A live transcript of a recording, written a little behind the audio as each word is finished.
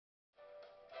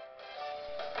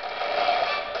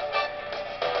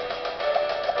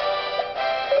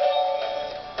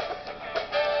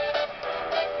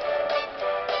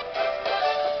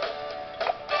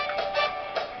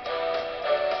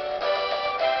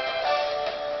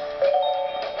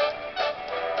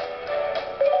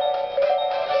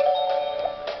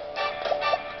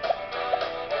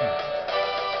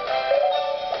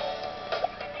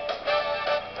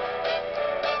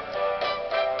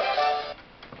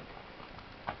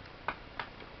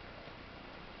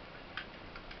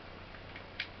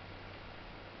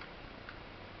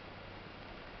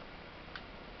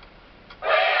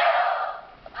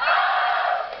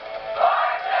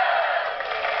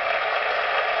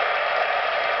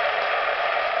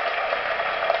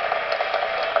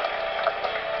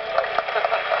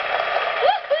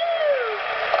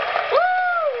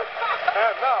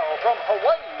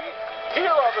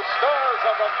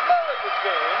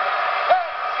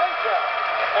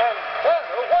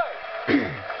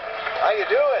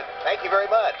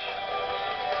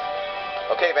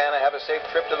Okay, Vanna, have a safe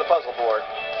trip to the puzzle board.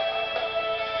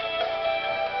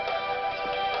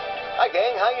 Hi,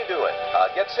 gang. How you doing?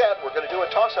 Get set. We're going to do a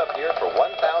toss-up here for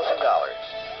 $1,000.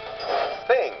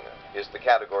 Thing is the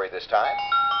category this time.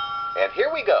 And here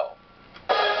we go.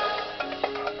 Let's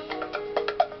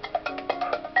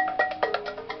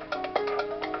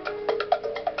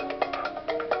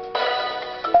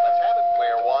have it,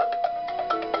 player one.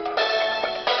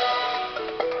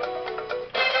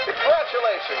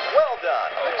 Congratulations. Well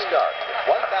done. Good start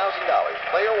with $1,000.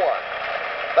 Player one.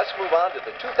 Let's move on to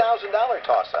the $2,000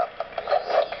 toss-up.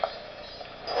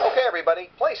 Okay, everybody,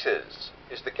 places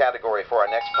is the category for our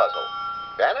next puzzle.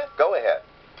 Vanna, go ahead.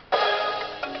 And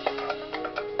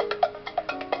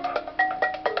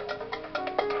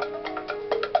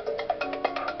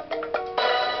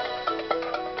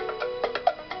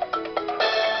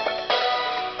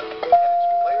it's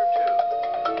player two.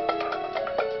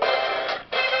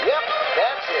 Yep,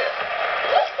 that's it.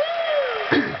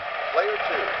 Player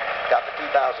two got the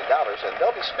 $2,000, and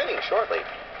they'll be spinning shortly.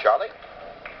 Charlie?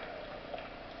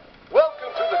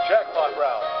 Welcome to the jackpot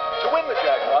round. To win the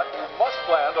jackpot, you must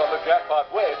land on the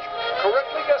jackpot wedge,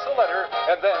 correctly guess a letter,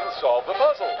 and then solve the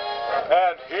puzzle.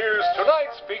 And here's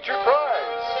tonight's featured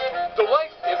prize.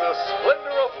 Delight in the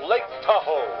splendor of Lake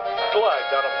Tahoe. Glide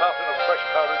down a mountain of fresh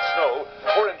powdered snow,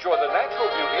 or enjoy the natural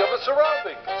beauty of the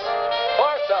surroundings.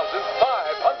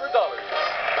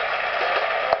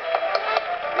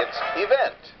 $5,500. It's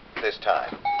event this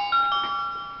time.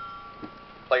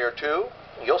 Player two,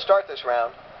 you'll start this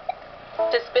round.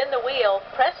 To spin the wheel,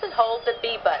 press and hold the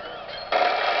B button.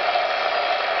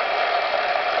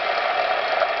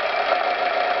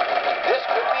 This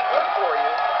could be good for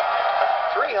you.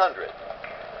 300.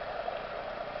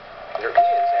 There is an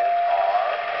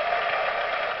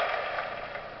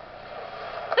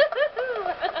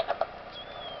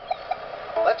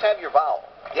R. Let's have your vowel.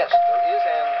 Yes, there is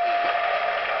an E.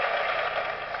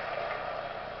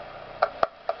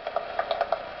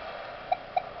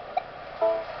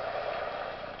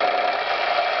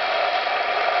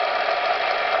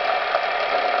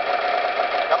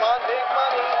 Come on, big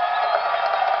money.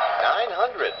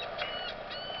 900.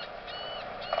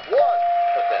 One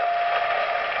of them.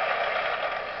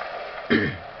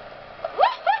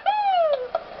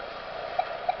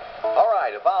 All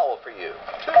right, a vowel for you.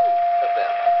 Two of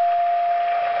them.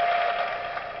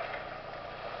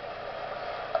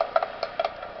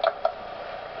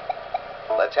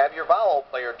 Let's have your vowel,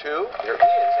 player two. There is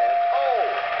an O.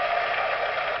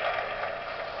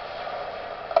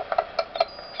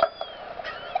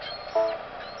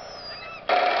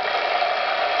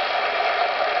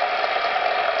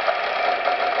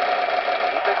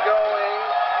 Keep it going.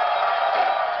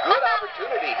 Good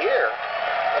opportunity here.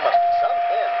 There must be some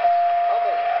pins. How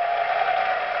many?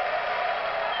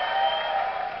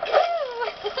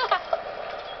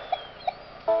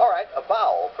 All right, a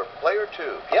vowel for player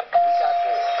two. Yep, we got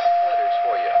 4 letters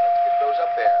for you. Let's get those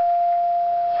up there.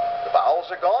 The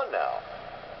vowels are gone now.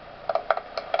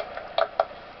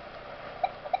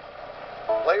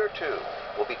 Player two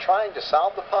will be trying to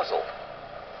solve the puzzle.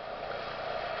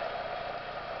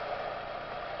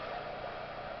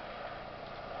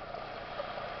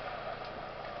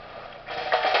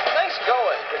 Nice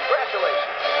going.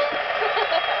 Congratulations.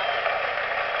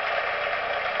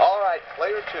 All right,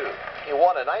 player two. You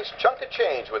won a nice chunk of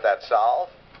change with that solve.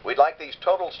 We'd like these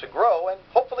totals to grow, and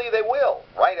hopefully they will,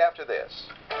 right after this.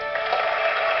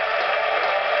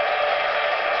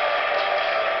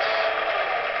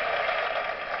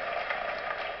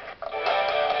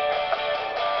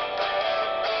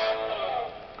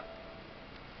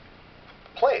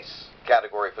 Place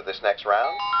category for this next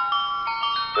round.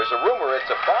 There's a rumor it's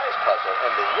a prize puzzle,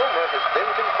 and the rumor has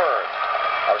been confirmed.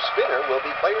 Our spinner will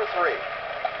be player three.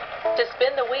 To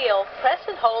spin the wheel, press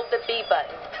and hold the B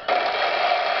button.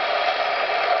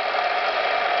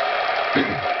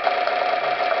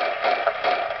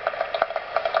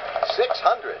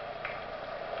 $600.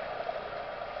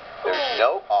 There's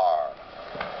no R.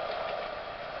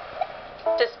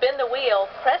 To spin the wheel,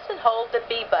 press and hold the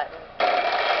B button.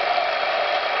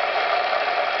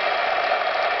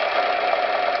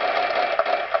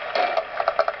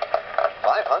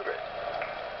 $500.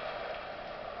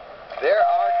 There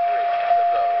are 3 of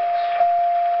those.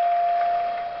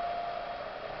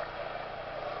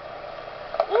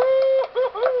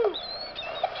 Woo-hoo-hoo!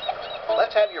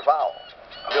 Let's have your vowel.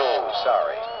 No,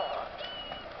 sorry.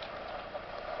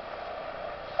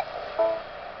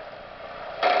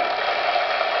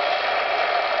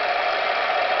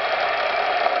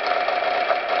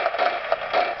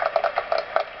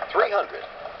 $300.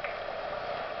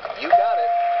 You got it.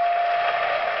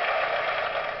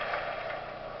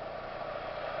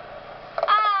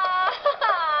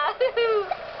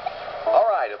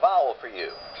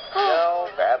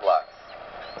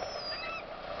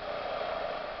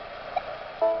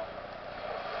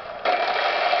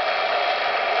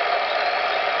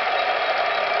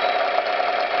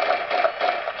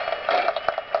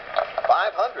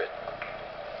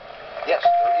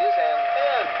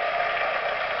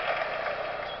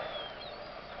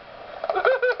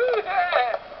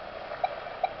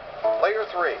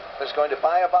 is going to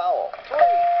buy a vowel. 3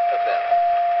 of them.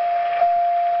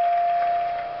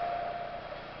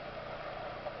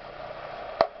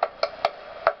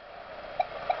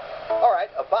 All right,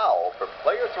 a vowel from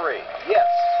player 3. Yes.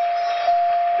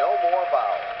 No more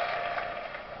vowels.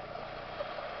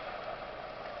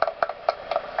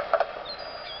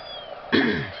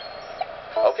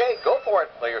 Okay, go for it,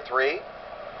 player 3.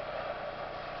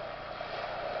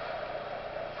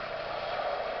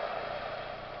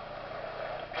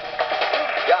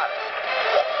 Got it.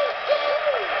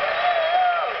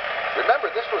 Remember,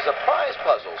 this was a prize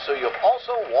puzzle, so you've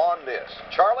also won this.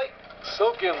 Charlie?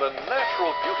 Soak in the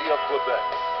natural beauty of Quebec.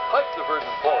 Hike the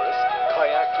verdant forest,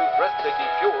 kayak through breathtaking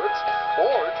fjords,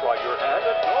 or try your hand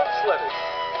at dog sledding.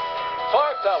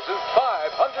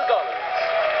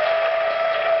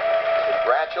 $5,500.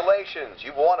 Congratulations,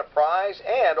 you've won a prize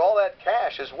and all that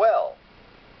cash as well.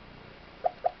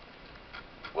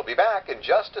 We'll be back in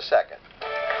just a second.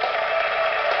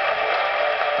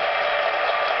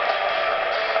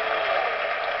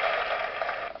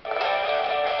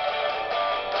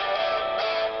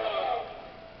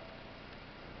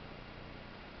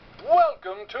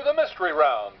 Welcome to the mystery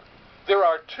round. There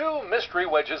are 2 mystery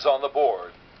wedges on the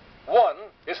board. One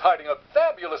is hiding a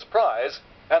fabulous prize,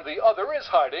 and the other is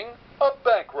hiding a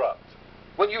bankrupt.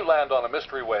 When you land on a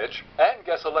mystery wedge and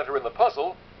guess a letter in the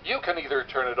puzzle, you can either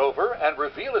turn it over and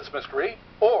reveal its mystery,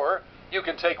 or you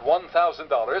can take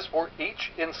 $1,000 for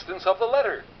each instance of the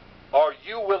letter. Are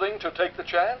you willing to take the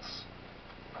chance?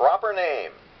 Proper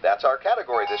name. That's our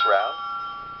category this round.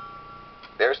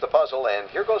 There's the puzzle, and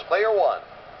here goes player 1.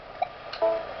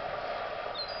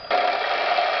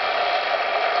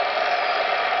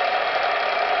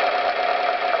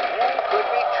 Could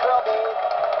be trouble.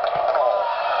 Oh,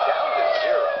 down to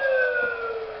 0.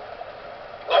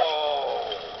 Oh.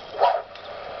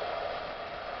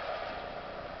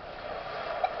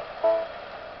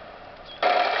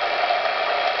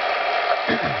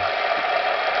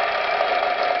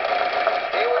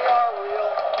 Here we are,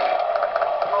 Wheel.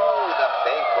 Ooh, the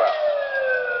bankrupt.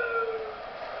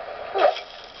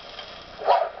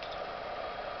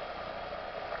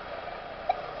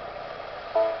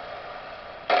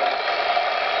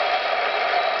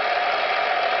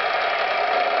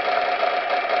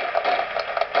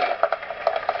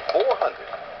 400.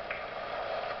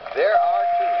 There are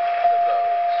 2 of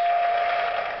those.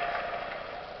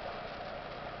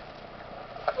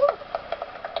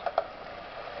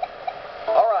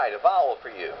 All right, a vowel for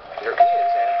you. There is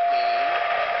an E.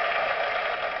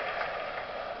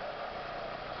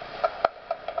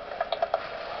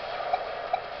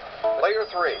 Player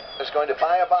 3 is going to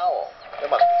buy a vowel. There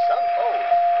must be some code.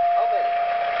 How many?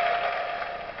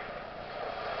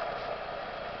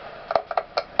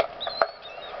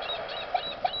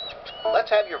 Let's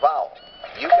have your vowel.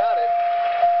 You got it.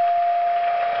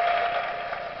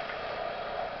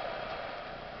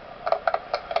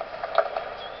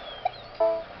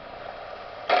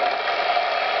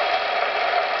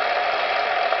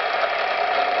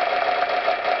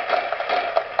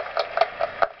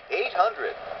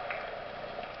 $800.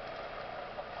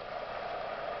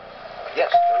 Yes,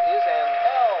 there is an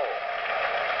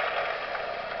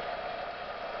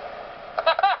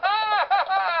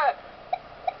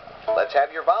L. Let's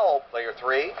have your vowel, player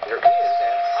 3. There is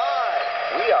an I.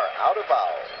 We are out of vowels.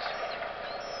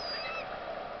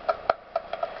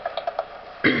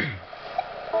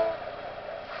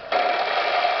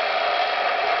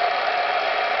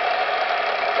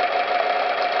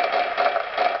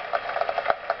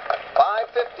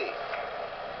 $550.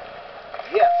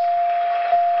 Yes.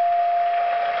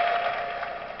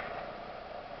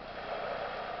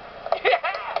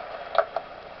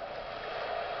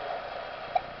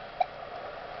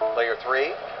 Player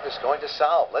 3 is going to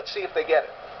solve. Let's see if they get it.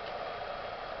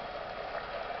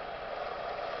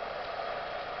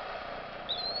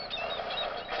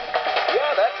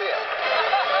 Yeah, that's it.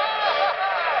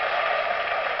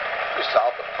 You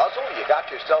solved the puzzle. You got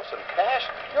yourself some cash.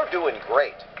 You're doing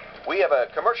great. We have a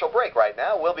commercial break right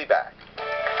now. We'll be back.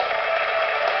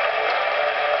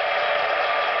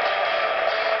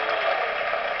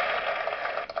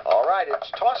 All right,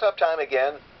 it's toss-up time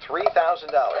again.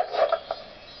 $3,000.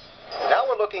 Now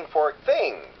we're looking for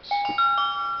things.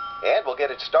 And we'll get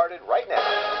it started right now.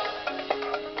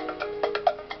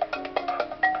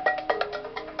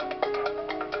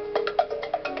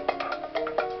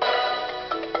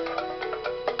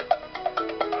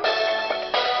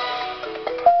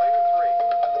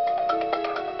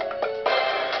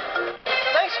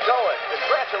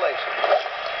 Congratulations.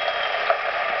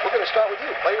 We're going to start with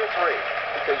you, player 3,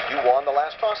 because you won the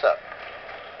last toss-up.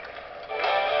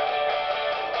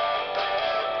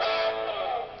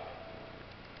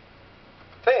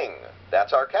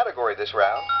 That's our category this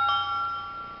round.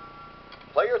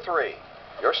 Player 3,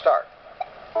 your start.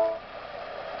 $600.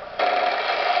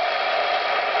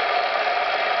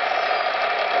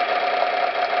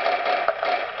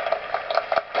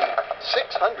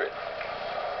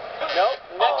 No,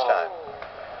 next time.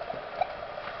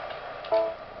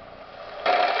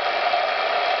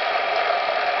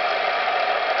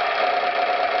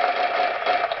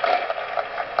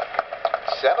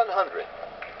 $700.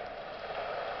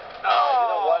 You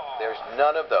know what? There's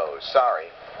none of those. Sorry.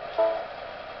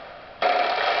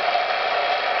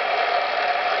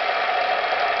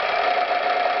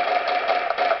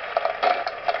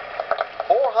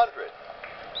 $400.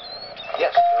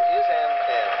 Yes, there is an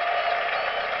N.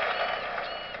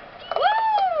 Woo!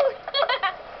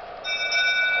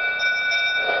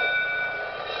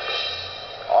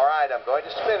 All right, I'm going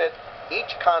to spin it.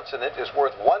 Each consonant is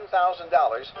worth $1,000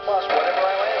 plus whatever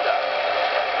I land on.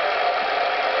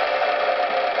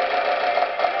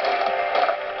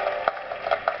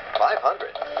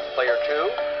 $500. Player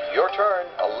 2, your turn.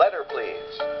 A letter,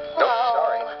 please. Nope,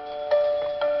 sorry.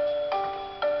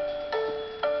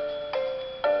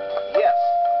 Yes,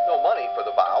 no money for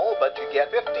the vowel, but you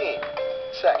get 15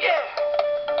 seconds.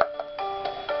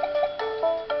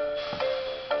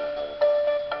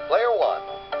 Player 1.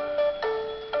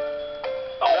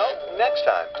 No, next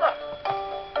time.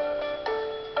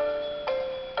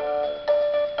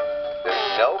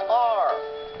 There's no R.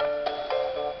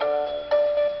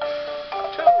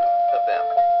 2 of them.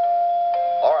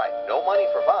 All right, no money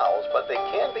for vowels, but they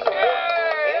can be important.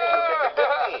 And you get the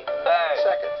 15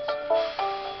 seconds.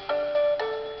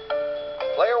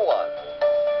 Player 1.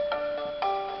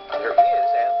 There is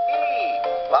an E.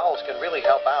 Vowels can really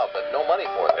help out, but no money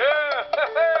for them.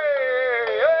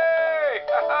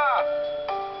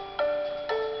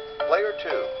 Player 2.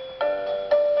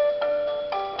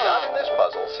 Not in this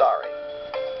puzzle, sorry.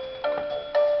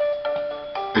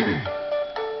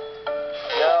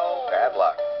 No, bad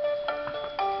luck.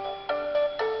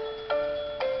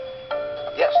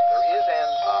 Yes, there is an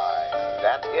I.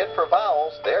 That's it for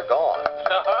vowels. They're gone.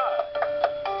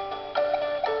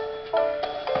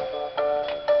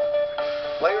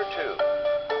 Player 2.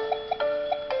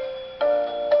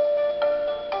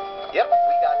 Yep,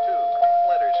 we got 2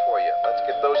 letters for you. Let's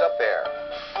get those up there.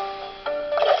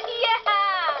 Yeah!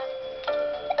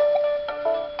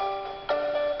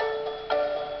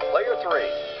 Player 3.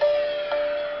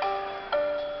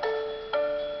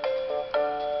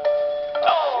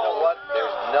 You know what?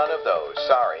 There's none of those.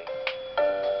 Sorry.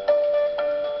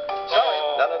 Sorry,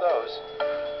 none of those.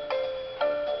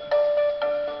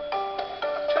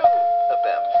 2 of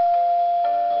them.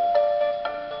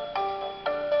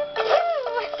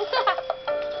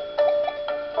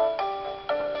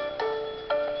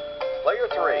 Player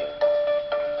 3.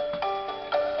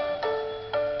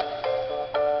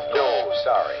 No,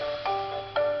 sorry.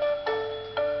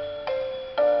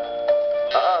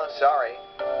 Sorry.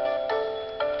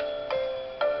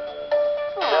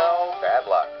 No, bad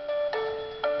luck.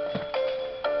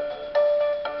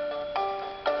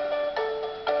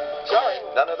 Sorry,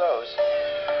 none of those.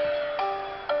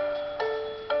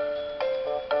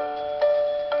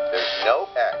 There's no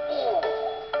X.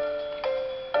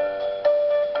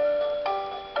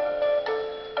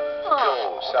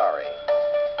 No, sorry.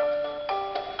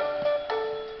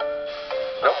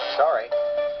 Nope, sorry.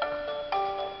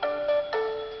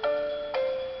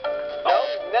 No,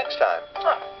 next time.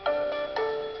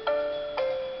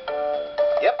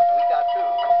 Yep, we got 2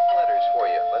 letters for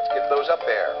you. Let's get those up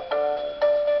there.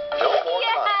 No more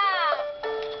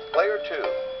consonants. Player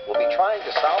 2 will be trying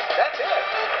to solve. That's it.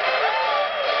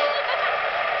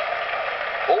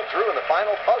 Pulled through in the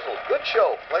final puzzle. Good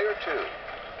show, Player 2.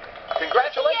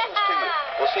 Congratulations to you.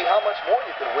 We'll see how much more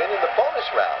you can win in the bonus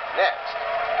round next.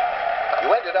 You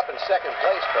ended up in second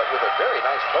place, but with a very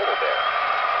nice total there.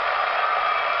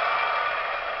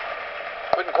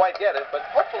 Couldn't quite get it, but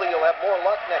hopefully you'll have more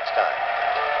luck next time.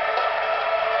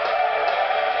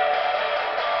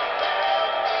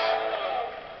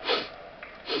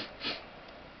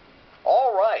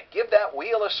 All right, give that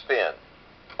wheel a spin.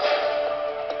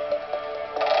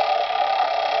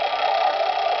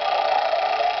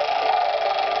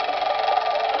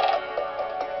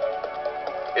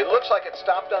 It looks like it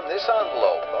stopped on this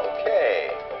envelope.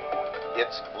 Okay.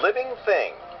 It's living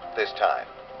thing this time.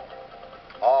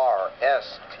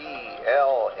 R-S-T-L-N-E.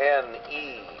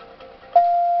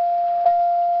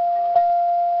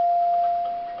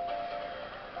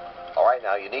 All right,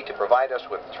 now you need to provide us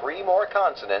with 3 more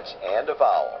consonants and a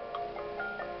vowel.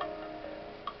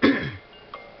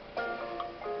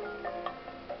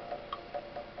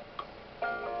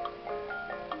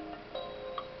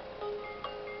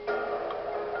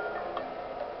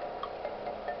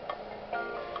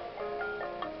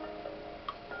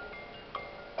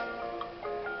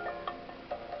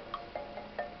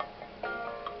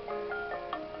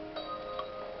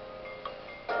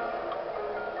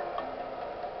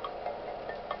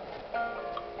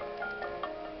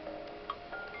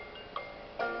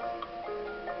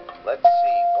 Let's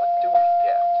see, what do we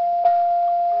get?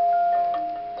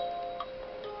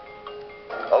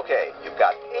 Okay, you've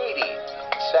got 80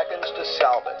 seconds to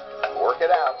solve it. Work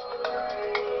it out.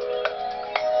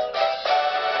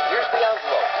 Here's the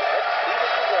envelope. Let's see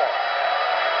what you want.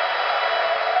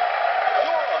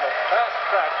 You're on the fast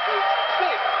track to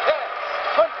big cash,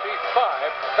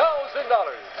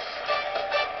 $25,000.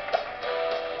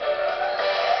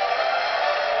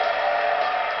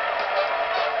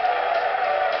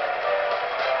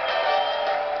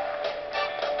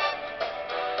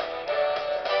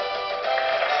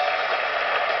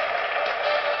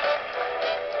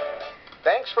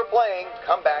 Thanks for playing.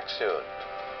 Come back soon.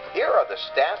 Here are the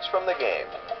stats from the game.